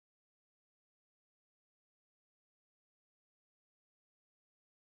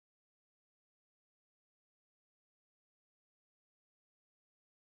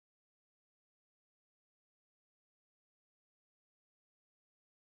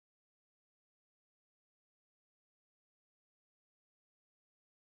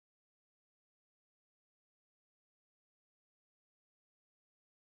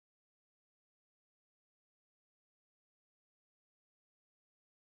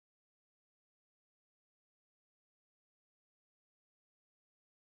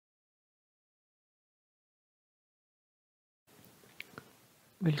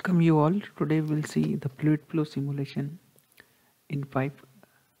Welcome you all. Today we'll see the fluid flow simulation in pipe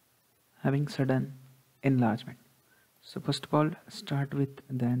having sudden enlargement. So first of all, start with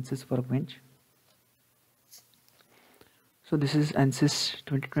the Ansys Workbench. So this is Ansys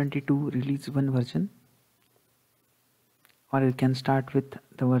 2022 release 1 version, or you can start with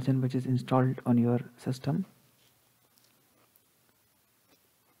the version which is installed on your system.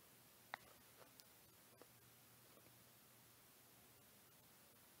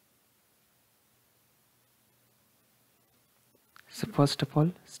 So first of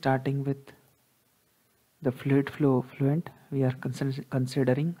all, starting with the fluid flow fluent, we are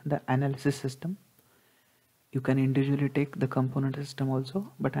considering the analysis system. You can individually take the component system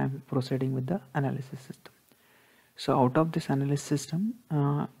also, but I am proceeding with the analysis system. So out of this analysis system,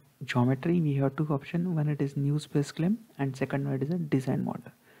 geometry, we have two options. One, it is new space claim, and second one, it is a design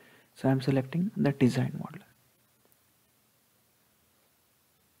model. So I am selecting the design model.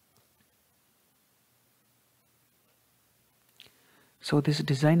 So this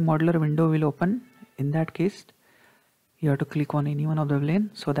design modeler window will open. In that case, you have to click on any one of the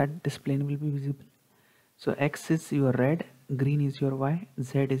plane so that this plane will be visible. So X is your red, green is your Y,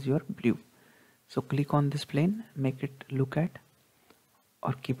 Z is your blue. So click on this plane, make it look at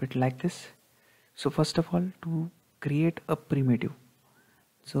or keep it like this. So first of all, to create a primitive,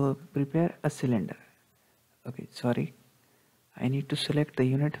 so prepare a cylinder. Okay, sorry, I need to select the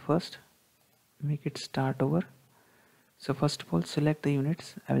unit first, make it start over. So first of all, select the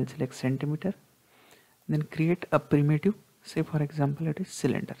units. I will select centimeter, then create a primitive. Say for example it is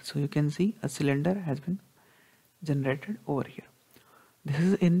cylinder. So you can see a cylinder has been generated over here. This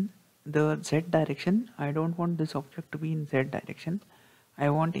is in the Z direction. I don't want this object to be in Z direction. I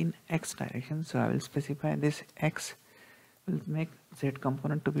want in X direction. So I will specify this X will make Z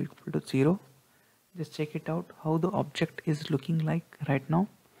component to be equal to 0. Just check it out how the object is looking like right now.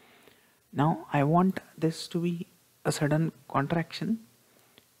 Now I want this to be a sudden contraction.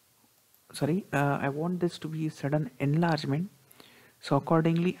 I want this to be a sudden enlargement. So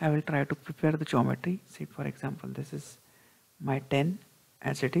accordingly, I will try to prepare the geometry. Say for example, this is my 10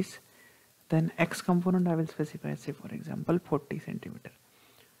 as it is. Then X component I will specify, say for example 40 centimeter.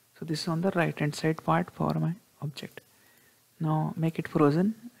 So this is on the right hand side part for my object. Now make it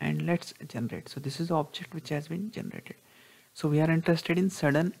frozen and let's generate. So this is the object which has been generated. So we are interested in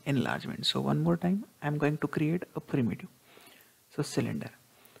sudden enlargement. So one more time, I am going to create a primitive. So cylinder.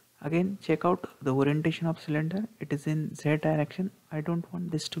 Again, check out the orientation of cylinder. It is in Z direction. I don't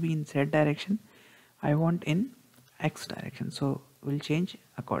want this to be in Z direction. I want in X direction. So we'll change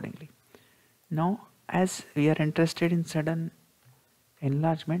accordingly. Now, as we are interested in sudden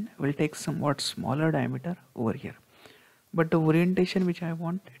enlargement, we'll take somewhat smaller diameter over here. But the orientation which I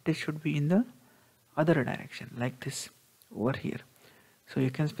want, it should be in the other direction, like this over here. So you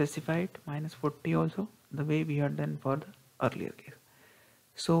can specify it -40 also, the way we had done for the earlier case.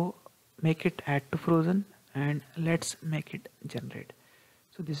 So make it add to frozen and let's make it generate.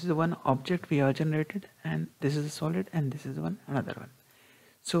 So this is one object we have generated, and this is a solid, and this is another one.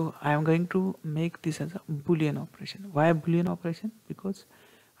 So I am going to make this as a Boolean operation. Why a Boolean operation? Because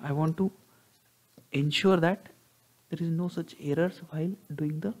I want to ensure that there is no such errors while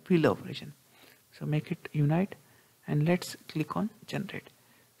doing the field operation. So make it unite and let's click on generate.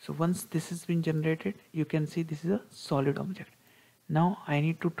 So once this has been generated, you can see this is a solid object. Now I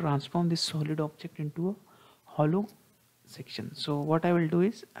need to transform this solid object into a hollow section. So what I will do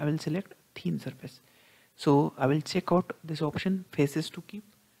is I will select thin surface. So I will check out this option faces to keep,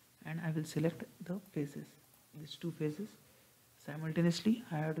 and I will select the faces, these two faces simultaneously.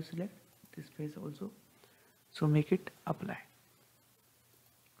 I have to select this face also. So make it apply.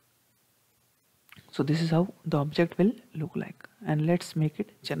 So this is how the object will look like, and let's make it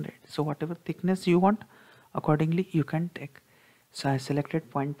generate. So whatever thickness you want, accordingly you can take. So I selected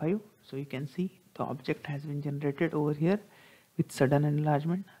 0.5. So you can see the object has been generated over here with sudden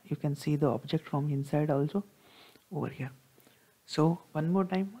enlargement. You can see the object from inside also over here. So one more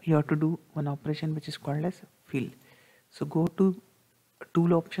time, you have to do one operation which is called as fill. So go to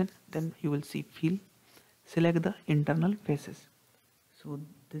tool option, then you will see fill. Select the internal faces. So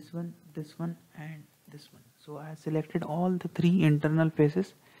this one, and this one. So I have selected all the three internal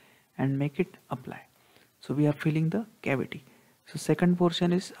faces and make it apply. So we are filling the cavity. So second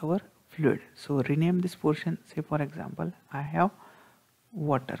portion is our fluid. So rename this portion. Say for example, I have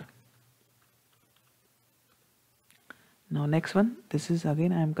water. Now next one, this is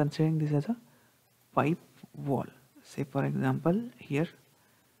again I am considering this as a pipe wall. Say for example, here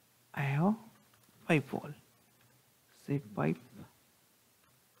I have pipe wall. Say pipe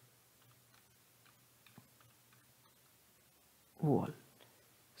wall.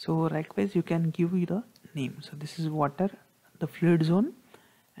 So likewise you can give you the name. So this is water, the fluid zone,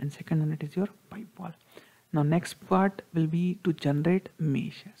 and second one it is your pipe wall. Now next part will be to generate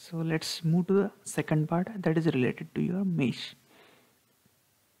mesh. So let's move to the second part that is related to your mesh.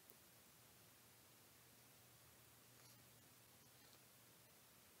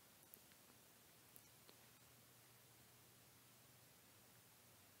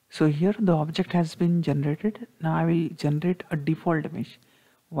 So here the object has been generated. Now I will generate a default mesh.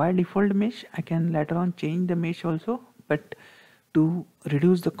 Why default mesh? I can later on change the mesh also, but to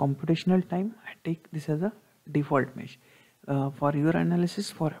reduce the computational time, I take this as a default mesh. For your analysis,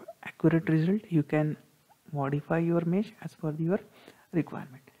 for accurate result, you can modify your mesh as per your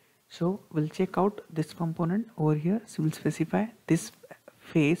requirement. So we'll check out this component over here. So we'll specify this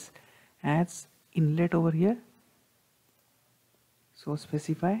face as inlet over here. So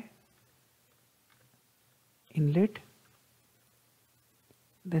specify inlet,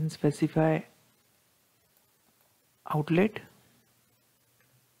 then specify outlet,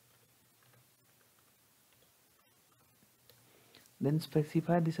 then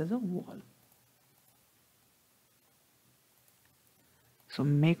specify this as a wall. So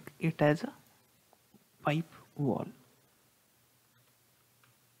make it as a pipe wall.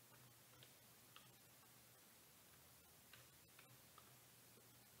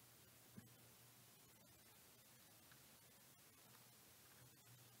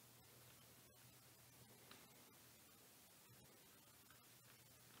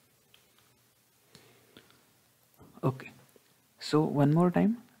 Okay, so one more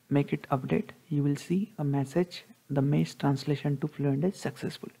time, make it update. You will see a message, the mesh translation to Fluent is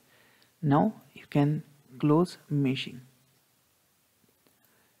successful. Now you can close meshing.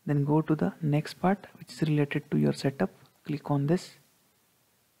 Then go to the next part which is related to your setup. Click on this.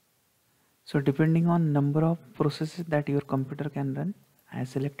 So depending on number of processes that your computer can run, I have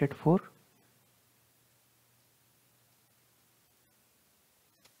selected 4.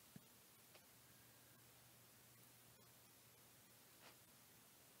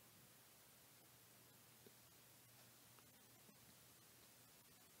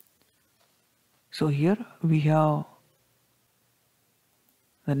 So here we have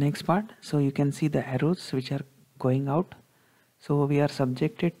the next part. So you can see the arrows which are going out. So we are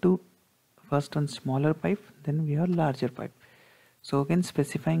subjected to first one smaller pipe, then we have larger pipe. So again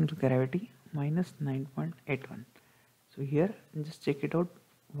specifying gravity minus 9.81. So here just check it out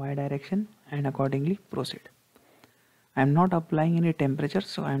y direction and accordingly proceed. I am not applying any temperature,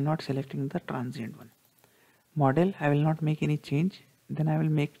 so I am not selecting the transient one. Model, I will not make any change. Then I will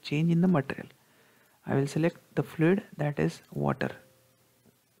make change in the material. I will select the fluid, that is water.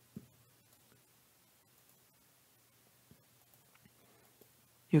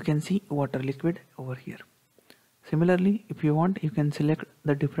 You can see water liquid over here. Similarly, if you want, you can select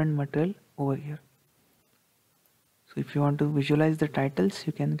the different material over here. So if you want to visualize the titles,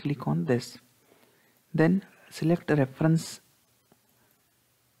 you can click on this. Then select the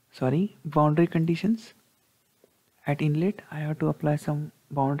boundary conditions. At inlet, I have to apply some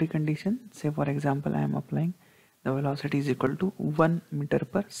boundary condition. Say for example, I am applying the velocity is equal to 1 meter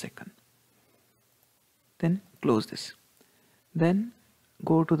per second. Then close this. Then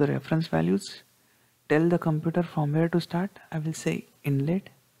go to the reference values. Tell the computer from where to start. I will say inlet.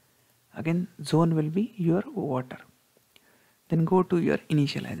 Again, zone will be your water. Then go to your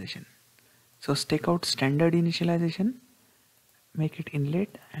initialization. So take out standard initialization, make it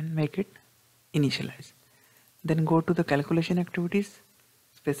inlet and make it initialize. Then go to the calculation activities,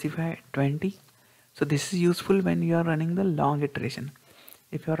 specify 20. So this is useful when you are running the long iteration.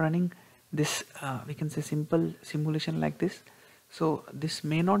 If you are running this, we can say simple simulation like this. So this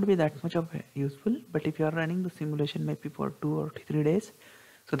may not be that much of useful, but if you are running the simulation maybe for 2 or 3 days,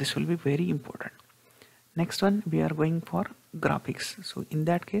 so this will be very important. Next one, we are going for graphics. So in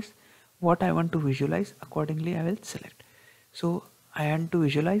that case, what I want to visualize, accordingly I will select. So I want to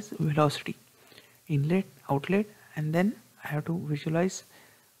visualize velocity, inlet, outlet, and then I have to visualize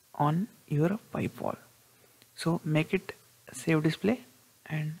on your pipe wall. So make it save display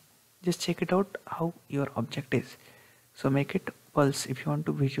and just check it out how your object is. So make it pulse if you want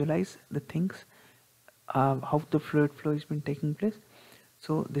to visualize the things, how the fluid flow has been taking place.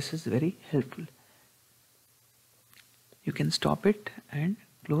 So this is very helpful. You can stop it and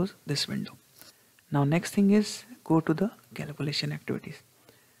close this window. Now next thing is go to the calculation activities.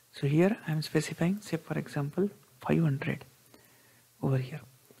 So here I am specifying, say for example 500 over here.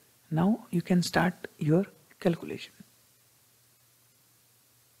 Now you can start your calculation.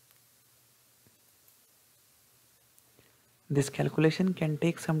 This calculation can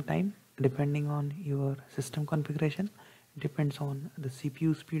take some time depending on your system configuration. depends on the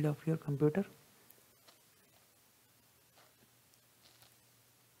CPU speed of your computer.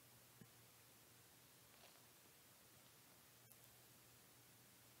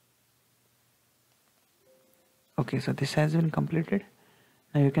 Okay, so this has been completed.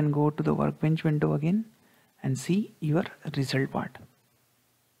 Now you can go to the workbench window again and see your result part.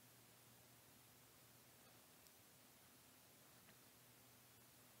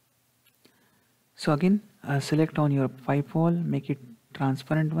 So again, select on your pipe wall, make it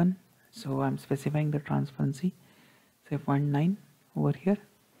transparent one. So I'm specifying the transparency, say 0.9 over here.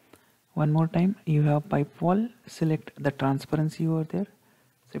 One more time, you have pipe wall, select the transparency over there.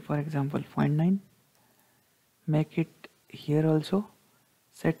 Say for example 0.9. Make it here also,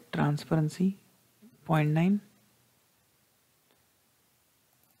 set transparency 0.9.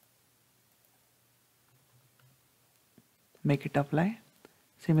 Make it apply.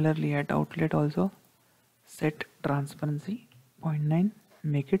 Similarly at outlet also, set transparency 0.9,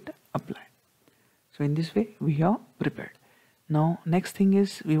 make it apply. So in this way we have prepared. Now next thing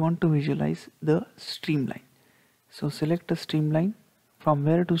is we want to visualize the streamline. So select a streamline. From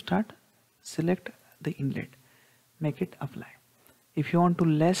where to start? Select the inlet, make it apply. If you want to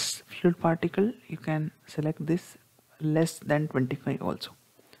less fluid particle, you can select this less than 25 also.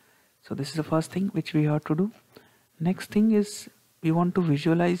 So this is the first thing which we have to do. Next thing is we want to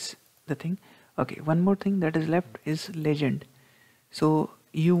visualize the thing. Okay, one more thing that is left is legend. So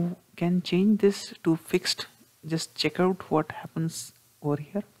you can change this to fixed. Just check out what happens over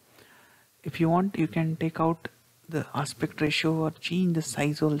here. If you want, you can take out the aspect ratio or change the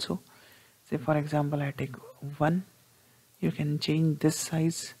size also. Say for example I take 1. You can change this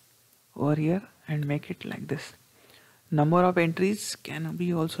size over here and make it like this. Number of entries can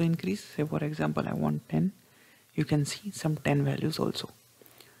be also increased. Say for example I want 10. You can see some 10 values also.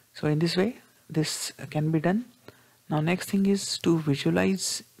 So in this way this can be done. Now next thing is to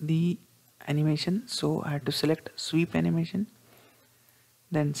visualize the animation. So I have to select sweep animation,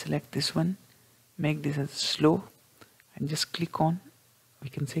 then select this one, make this as slow, and just click on, we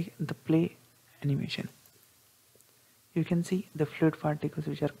can say, the play animation. You can see the fluid particles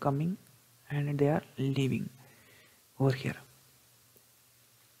which are coming and they are leaving over here.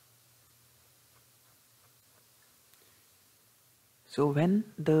 So when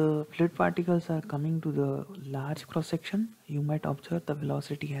the fluid particles are coming to the large cross section, you might observe the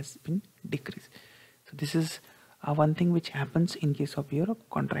velocity has been decreased. So this is one thing which happens in case of your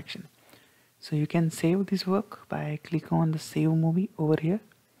contraction. So you can save this work by clicking on the save movie over here.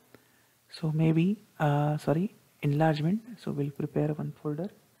 So maybe enlargement. So we'll prepare one folder.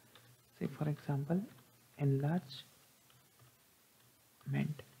 Say for example enlargement.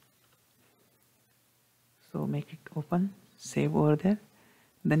 So make it open, save over there.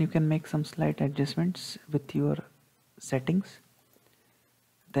 Then you can make some slight adjustments with your settings.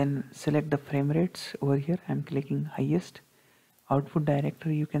 Then select the frame rates over here. I'm clicking highest. Output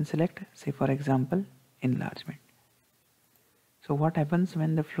directory you can select, say for example enlargement. So what happens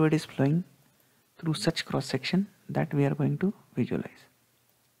when the fluid is flowing through such cross section, that we are going to visualize.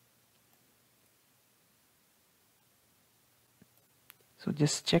 So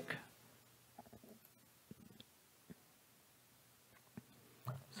just check.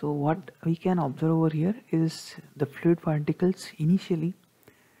 So what we can observe over here is the fluid particles initially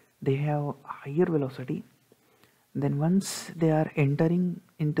they have higher velocity. Then once they are entering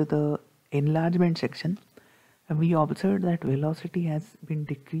into the enlargement section, we observe that velocity has been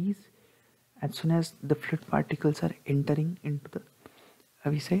decreased as soon as the fluid particles are entering into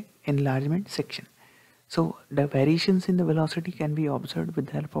the enlargement section. So the variations in the velocity can be observed with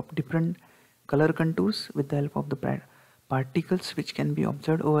the help of different color contours, with the help of the particles which can be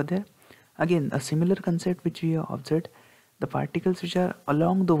observed over there. Again, a similar concept which we have observed, the particles which are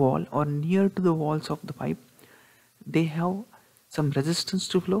along the wall or near to the walls of the pipe, they have some resistance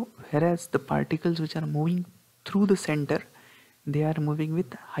to flow, whereas the particles which are moving through the center, they are moving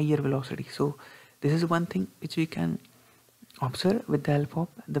with higher velocity. So this is one thing which we can observe with the help of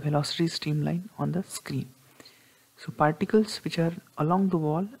the velocity streamline on the screen. So particles which are along the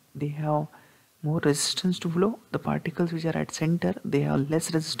wall, they have more resistance to flow. The particles which are at center, they have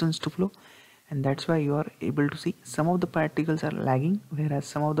less resistance to flow, and that's why you are able to see some of the particles are lagging, whereas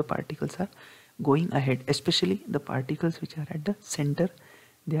some of the particles are going ahead. Especially the particles which are at the center,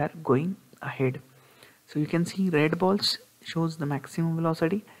 they are going ahead. So you can see red balls shows the maximum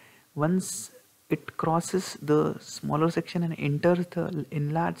velocity. Once it crosses the smaller section and enters the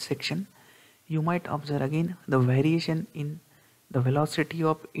enlarged section, you might observe again the variation in the velocity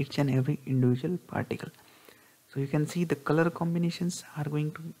of each and every individual particle. So you can see the color combinations are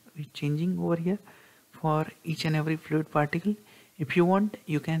going to be changing over here. for each and every fluid particle. If you want,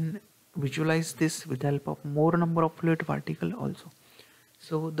 you can visualize this with the help of more number of fluid particle also.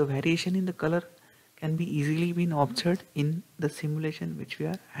 So the variation in the color can be easily been observed in the simulation which we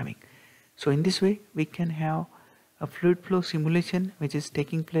are having. So in this way we can have a fluid flow simulation which is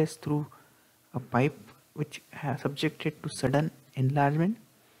taking place through a pipe which has subjected to sudden enlargement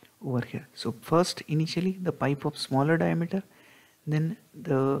over here. So first initially the pipe of smaller diameter, then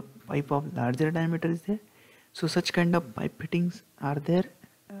the pipe of larger diameter is there. So such kind of pipe fittings are there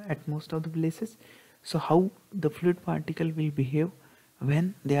at most of the places. So how the fluid particle will behave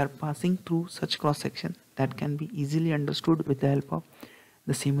when they are passing through such cross section, that can be easily understood with the help of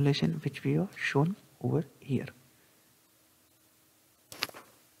the simulation which we have shown over here.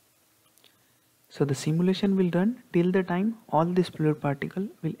 So the simulation will run till the time all this fluid particle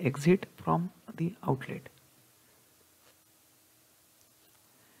will exit from the outlet.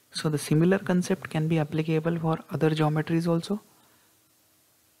 So the similar concept can be applicable for other geometries also.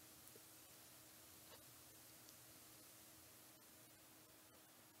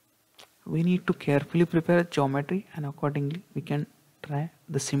 We need to carefully prepare geometry, and accordingly we can try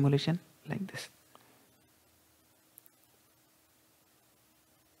the simulation like this.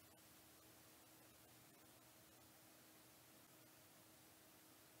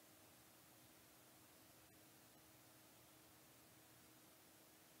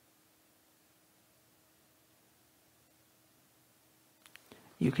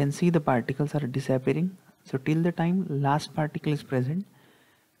 You can see the particles are disappearing. So till the time last particle is present,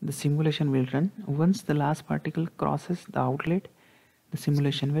 the simulation will run. Once the last particle crosses the outlet, the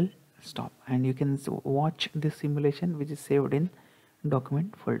simulation will stop, and you can watch this simulation which is saved in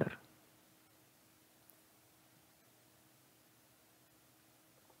document folder.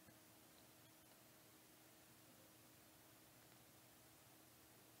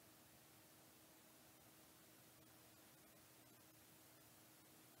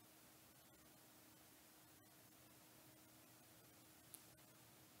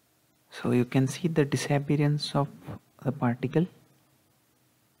 So you can see the disappearance of the particle.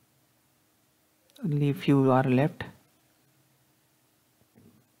 Only few are left.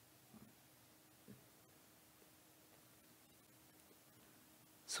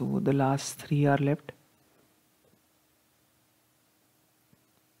 So the last 3 are left.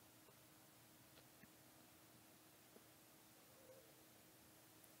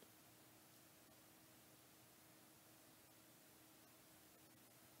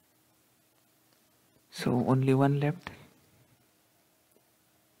 So only 1 left.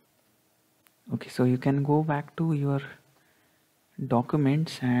 Okay, so you can go back to your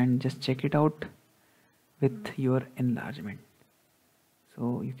documents and just check it out with your enlargement.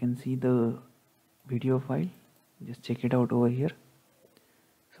 So you can see the video file, just check it out over here.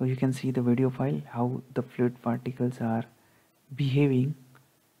 So you can see the video file, how the fluid particles are behaving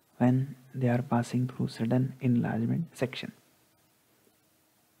when they are passing through sudden enlargement section.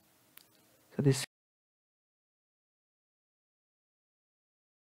 So this